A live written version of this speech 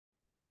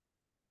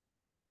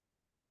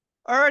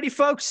Alrighty,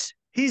 folks,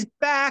 he's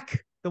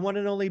back. The one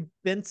and only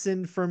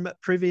Benson from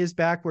Privy is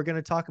back. We're going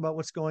to talk about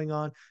what's going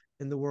on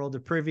in the world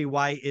of Privy,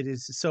 why it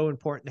is so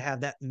important to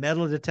have that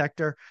metal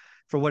detector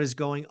for what is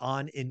going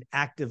on in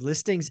active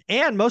listings.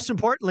 And most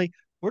importantly,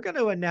 we're going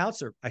to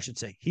announce, or I should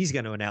say, he's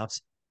going to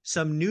announce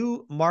some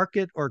new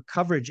market or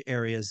coverage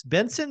areas.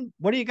 Benson,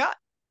 what do you got?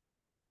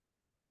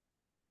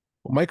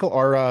 Well, Michael,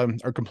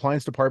 our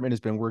compliance department has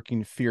been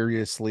working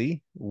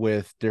furiously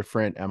with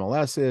different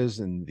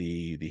MLSs and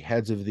the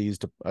heads of these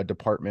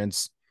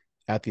departments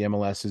at the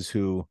MLSs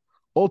who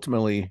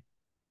ultimately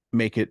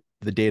make it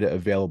the data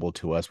available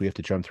to us. We have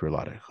to jump through a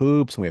lot of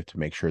hoops, and we have to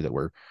make sure that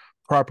we're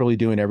properly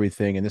doing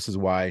everything. And this is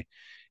why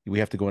we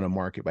have to go on a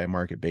market by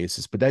market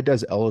basis. But that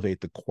does elevate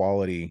the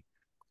quality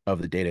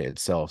of the data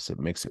itself. So it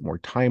makes it more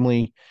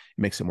timely,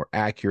 it makes it more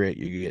accurate.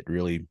 You get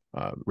really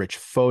rich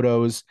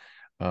photos.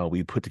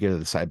 We put together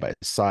the side by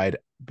side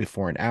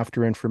before and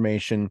after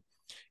information,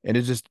 and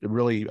it just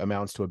really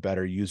amounts to a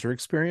better user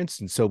experience.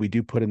 And so we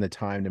do put in the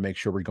time to make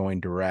sure we're going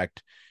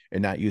direct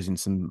and not using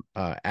some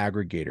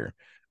aggregator.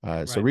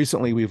 So Right.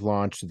 recently we've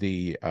launched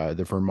the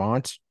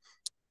Vermont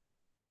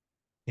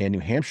and New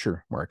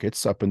Hampshire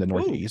markets up in the Ooh,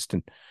 Northeast,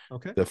 and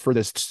okay. the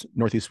furthest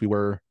Northeast we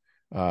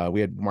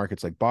had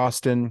markets like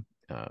Boston.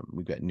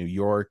 We've got New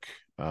York,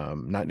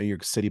 not New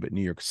York City, but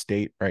New York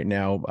State right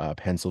now,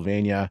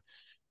 Pennsylvania,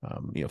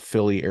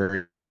 Philly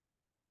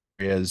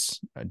areas,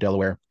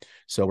 Delaware.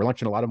 So we're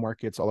launching a lot of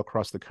markets all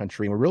across the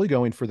country, and we're really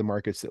going for the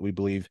markets that we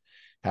believe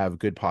have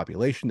good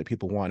population that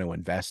people want to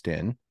invest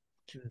in,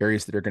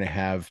 areas that are going to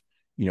have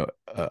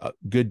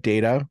good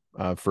data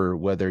for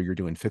whether you're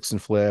doing fix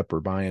and flip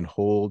or buy and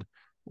hold,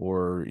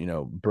 or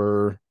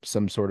BRRRR,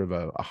 some sort of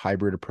a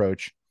hybrid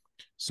approach.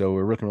 So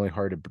we're working really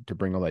hard to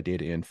bring all that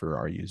data in for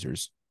our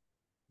users.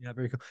 Yeah,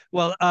 very cool.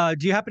 Well,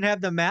 do you happen to have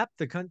the map,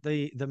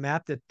 the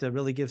map that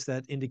really gives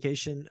that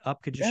indication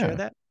up? Could you share Yeah.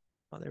 that?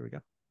 Oh, there we go.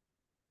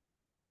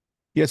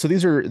 Yeah, so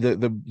these are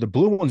the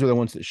blue ones are the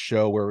ones that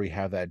show where we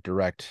have that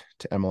direct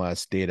to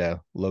MLS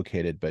data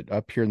located. But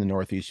up here in the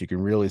Northeast, you can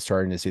really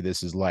starting to see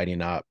this is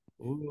lighting up.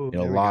 Ooh, A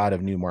there we go. lot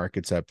of new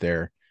markets up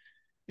there.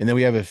 And then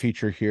we have a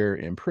feature here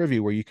in Privy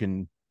where you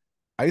can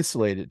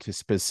isolate it to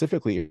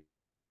specifically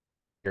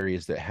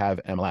areas that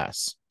have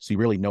MLS. So you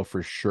really know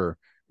for sure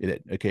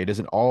it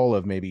isn't all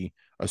of maybe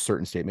a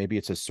certain state, maybe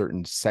it's a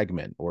certain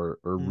segment or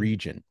Mm.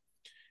 region.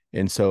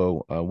 And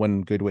so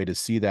one good way to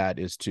see that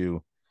is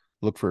to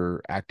look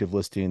for active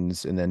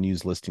listings and then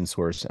use listing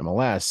source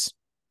MLS.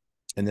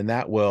 And then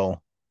that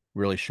will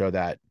really show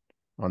that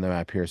on the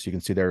map here. So you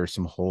can see there are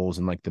some holes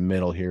in like the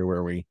middle here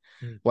where we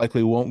Mm.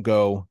 likely won't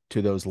go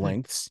to those Mm.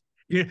 lengths.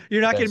 You're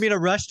not going to be Yes. in a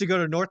rush to go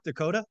to North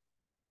Dakota?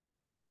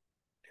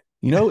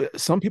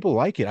 Some people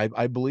like it.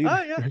 I believe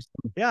Oh yeah, there's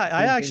yeah. I some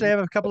actually things have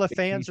a couple like of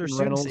fans or vacation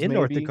students rentals, in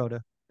North maybe.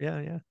 Dakota.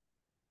 Yeah, yeah,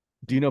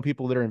 Do you know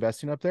people that are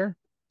investing up there?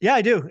 yeah.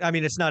 I do. I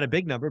mean, it's not a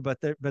big number, but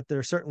there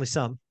are certainly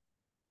some.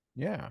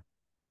 Yeah.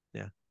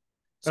 Yeah,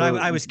 but So,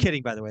 I was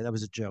kidding, by the way. That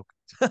was a joke.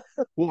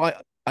 well,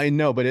 I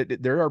know,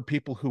 but there are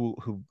people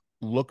who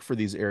look for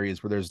these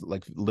areas where there's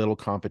like little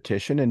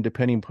competition, and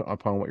depending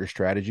upon what your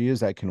strategy is,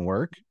 that can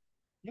work.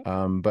 Yep.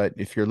 But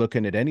if you're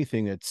looking at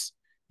anything that's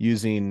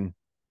using,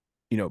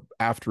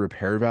 after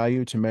repair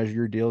value to measure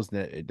your deals,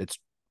 then it's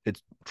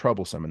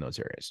troublesome in those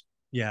areas.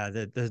 Yeah,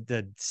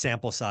 the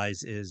sample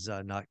size is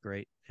not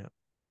great. Yeah,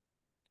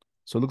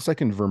 So it looks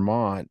like in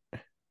Vermont,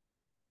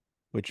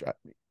 which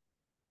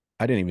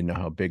I didn't even know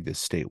how big this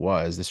state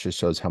was. This just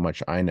shows how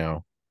much I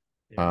know.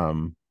 yeah.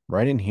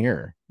 Right in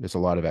here, there's a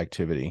lot of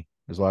activity.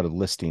 There's a lot of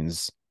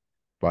listings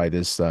by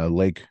this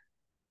Lake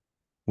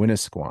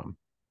Winnisquam.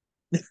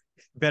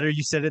 Better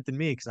you said it than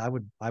me because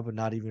I would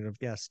not even have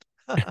guessed.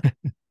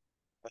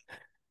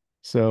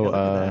 So Yeah, look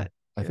at that.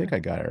 I Yeah, think I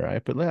got it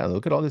right. But yeah,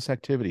 look at all this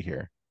activity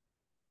here.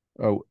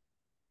 Oh,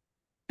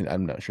 and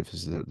I'm not sure if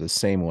this is the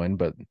same one,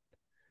 but look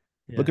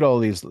yeah, at all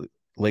these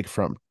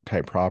lakefront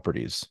type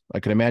properties.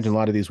 I can imagine a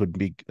lot of these would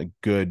be like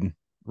good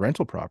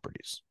rental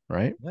properties,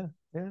 right? yeah,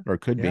 yeah, Or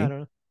could yeah. I be. don't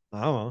know.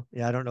 I don't know.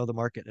 Yeah, I don't know the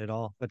market at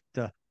all, but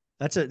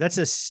that's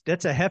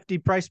a hefty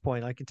price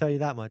point. I can tell you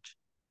that much.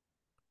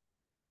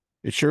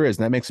 It sure is.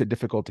 And that makes it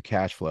difficult to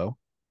cash flow.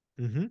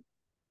 Mm-hmm.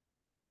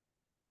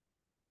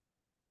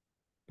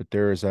 But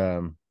there's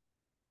let's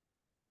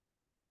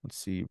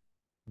see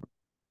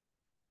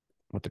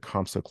what the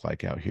comps look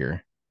like out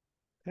here.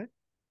 Okay.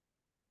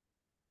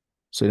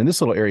 So in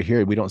this little area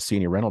here, we don't see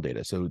any rental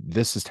data. So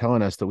this is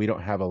telling us that we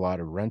don't have a lot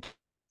of rentals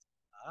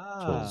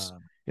Ah,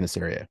 in this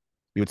area.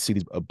 We would see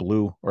a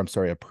blue, or I'm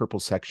sorry, a purple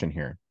section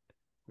here.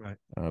 right.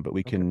 But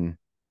we Okay. can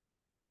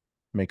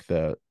make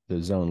the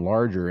zone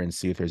larger and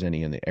see if there's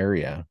any in the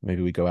area.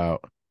 Maybe we go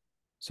out,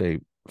 say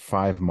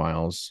 5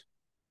 miles.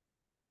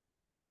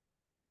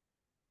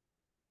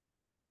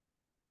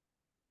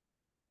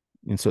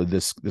 And so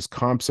this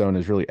comp zone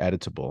is really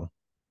editable.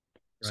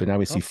 So Right. now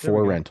we see Oh, there we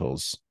four go.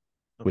 rentals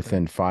Okay.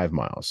 within 5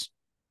 miles.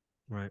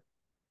 Right.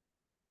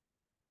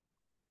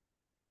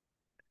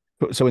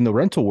 So in the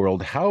rental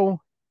world, how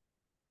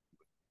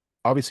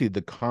obviously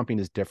the comping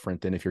is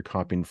different than if you're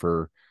comping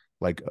for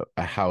like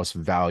a house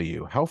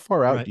value. How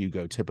far out Right. do you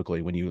go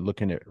typically when you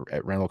looking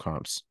at rental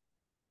comps?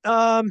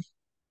 Um,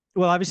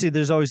 well, obviously,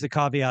 there's always the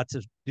caveats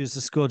of does the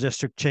school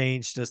district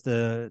change? Is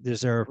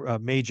there a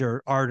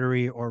major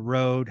artery or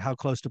road? How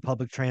close to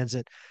public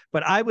transit?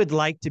 But I would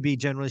like to be,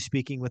 generally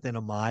speaking, within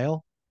a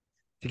mile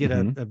to get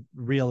Hmm. a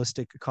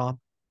realistic comp.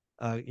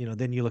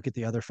 Then you look at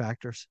the other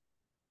factors.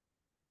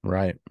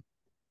 Right.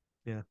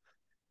 Yeah,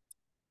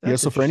 Yeah,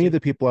 that's so for any of interesting.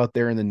 the people out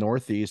there in the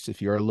Northeast,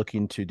 if you are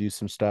looking to do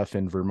some stuff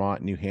in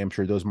Vermont, New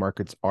Hampshire, those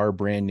markets are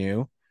brand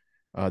new.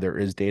 There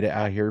is data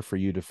out here for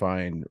you to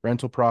find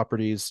rental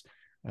properties.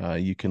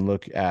 You can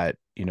look at,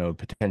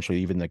 potentially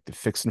even like the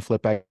fix and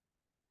flip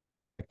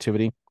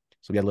activity.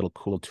 So we got a little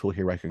cool tool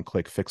here where I can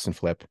click fix and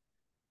flip,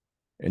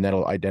 and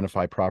that'll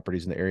identify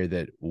properties in the area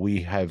that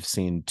we have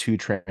seen two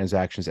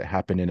transactions that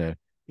happened in a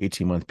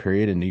 18-month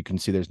period. And you can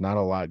see there's not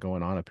a lot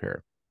going on up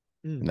here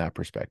Mm, in that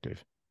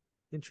perspective.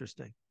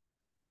 interesting.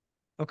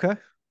 Okay.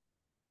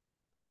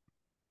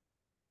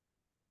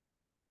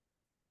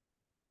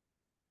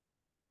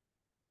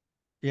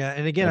 Yeah,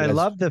 and again, But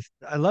as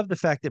I love the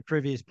fact that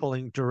Privy is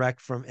pulling direct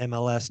from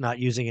MLS, not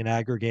using an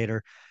aggregator.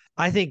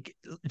 I think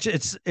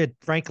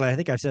frankly, I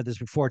think I've said this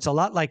before. It's a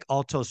lot like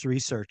Altos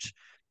Research.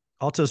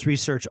 Altos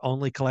Research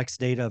only collects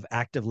data of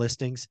active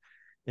listings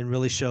and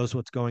really shows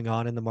what's going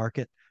on in the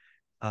market.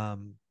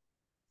 Um,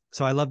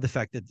 so I love the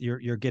fact that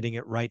you're getting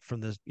it right from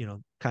the,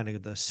 kind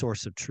of the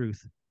source of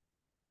truth.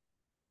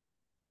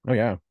 Oh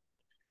yeah.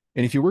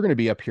 And if you were going to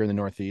be up here in the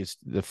Northeast,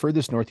 the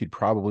furthest north you'd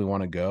probably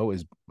want to go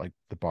is like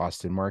the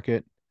Boston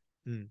market.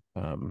 Mm,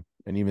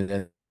 And even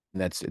then,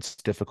 it's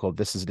difficult.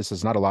 This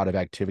is not a lot of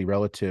activity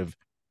relative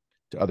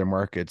to other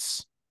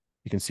markets.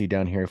 You can see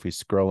down here if we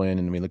scroll in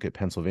and we look at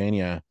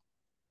Pennsylvania,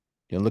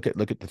 look at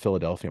the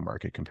Philadelphia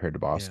market compared to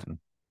yeah, Boston.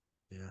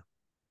 yeah,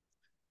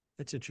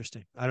 it's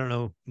interesting. I don't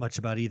know much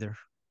about either,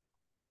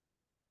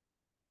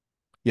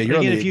 Yeah, but you're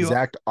on again, the if you,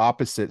 exact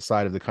opposite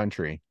side of the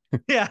country.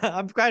 yeah,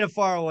 I'm kind of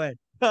far away.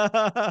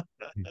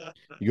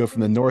 You go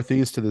from the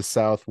Northeast to the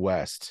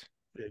Southwest.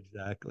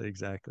 Exactly,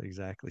 exactly,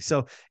 exactly.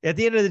 So at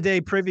the end of the day,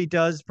 Privy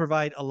does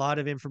provide a lot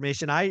of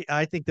information.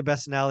 I think the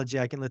best analogy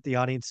I can let the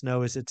audience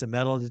know is it's a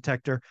metal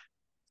detector.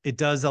 It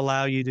does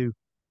allow you to,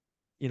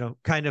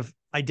 kind of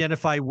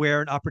identify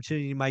where an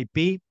opportunity might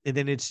be, and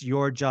then it's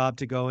your job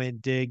to go in,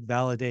 dig,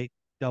 validate,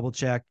 double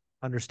check,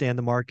 understand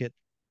the market.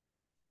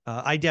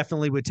 I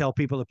definitely would tell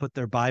people to put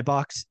their buy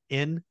box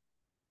in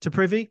to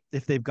Privy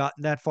if they've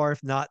gotten that far.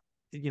 If not,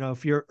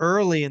 if you're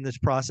early in this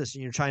process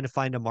and you're trying to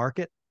find a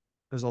market,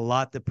 there's a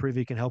lot that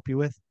Privy can help you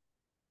with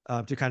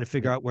to kind of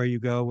figure out where you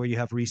go, where you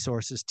have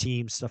resources,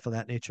 teams, stuff of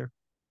that nature.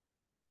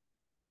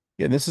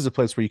 Yeah, and this is a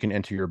place where you can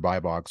enter your buy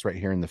box right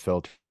here in the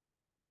filter.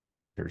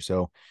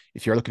 So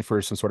if you're looking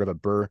for some sort of a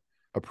BRRRR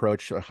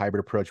approach, a hybrid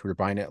approach, where you're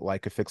buying it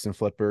like a fix and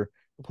flipper,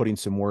 putting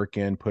some work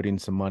in, putting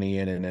some money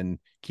in, and then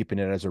keeping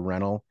it as a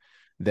rental,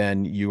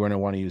 then you're going to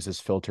want to use this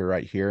filter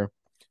right here.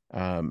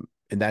 And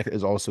that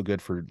is also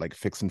good for like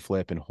fix and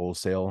flip and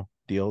wholesale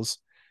deals.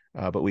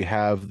 But we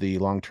have the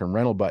long-term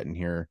rental button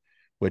here,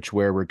 which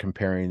where we're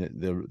comparing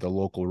the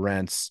local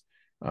rents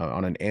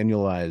on an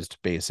annualized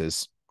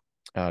basis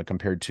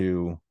compared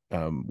to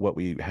what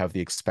we have the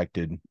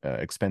expected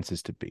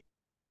expenses to be.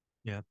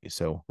 Yeah.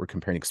 So we're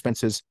comparing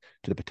expenses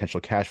to the potential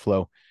cash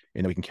flow,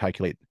 and then we can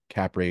calculate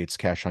cap rates,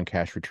 cash on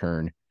cash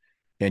return,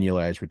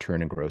 annualized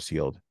return, and gross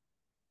yield.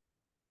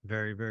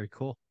 Very, very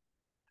cool.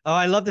 Oh,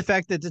 I love the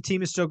fact that the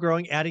team is still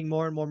growing, adding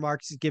more and more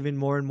markets, giving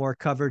more and more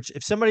coverage.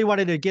 If somebody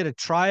wanted to get a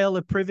trial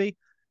of Privy,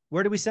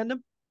 where do we send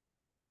them?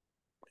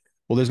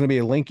 Well, there's going to be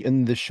a link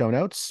in the show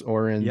notes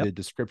or in Yep. the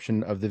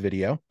description of the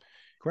video.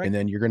 Correct. And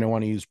then you're going to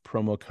want to use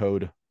promo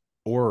code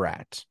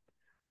ORAT,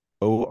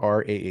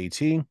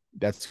 ORAAT.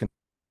 That's going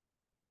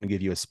to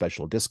give you a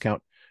special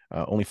discount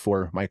only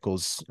for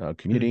Michael's Mm,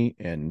 community.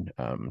 And,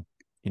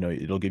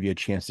 it'll give you a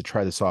chance to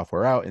try the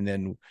software out. And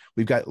then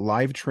we've got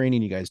live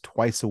training you guys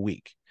twice a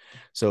week.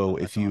 So oh,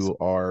 if that's you awesome.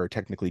 are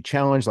technically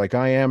challenged like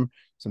I am,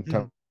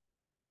 sometimes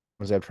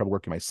Mm, I have trouble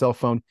working my cell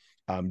phone.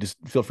 Just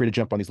feel free to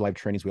jump on these live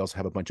trainings. We also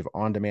have a bunch of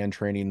on-demand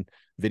training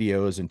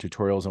videos and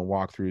tutorials and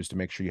walkthroughs to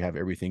make sure you have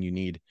everything you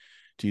need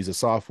to use the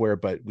software.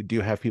 But we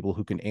do have people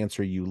who can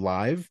answer you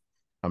live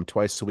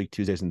twice a week,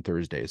 Tuesdays and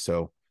Thursdays.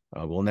 So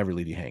we'll never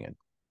leave you hanging.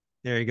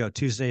 there you go.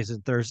 Tuesdays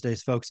and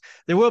Thursdays, folks.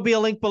 There will be a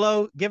link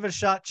below. Give it a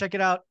shot. Check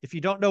it out. If you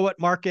don't know what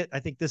market, I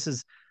think this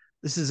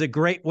is a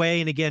great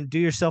way. And again, do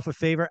yourself a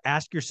favor.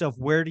 Ask yourself,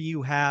 where do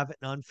you have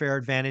an unfair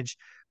advantage?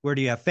 Where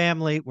do you have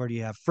family? Where do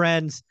you have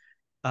friends?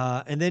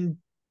 And then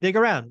dig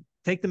around.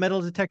 Take the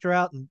metal detector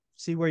out and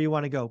see where you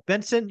want to go.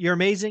 Benson, you're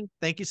amazing.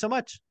 Thank you so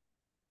much.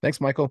 Thanks,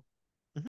 Michael.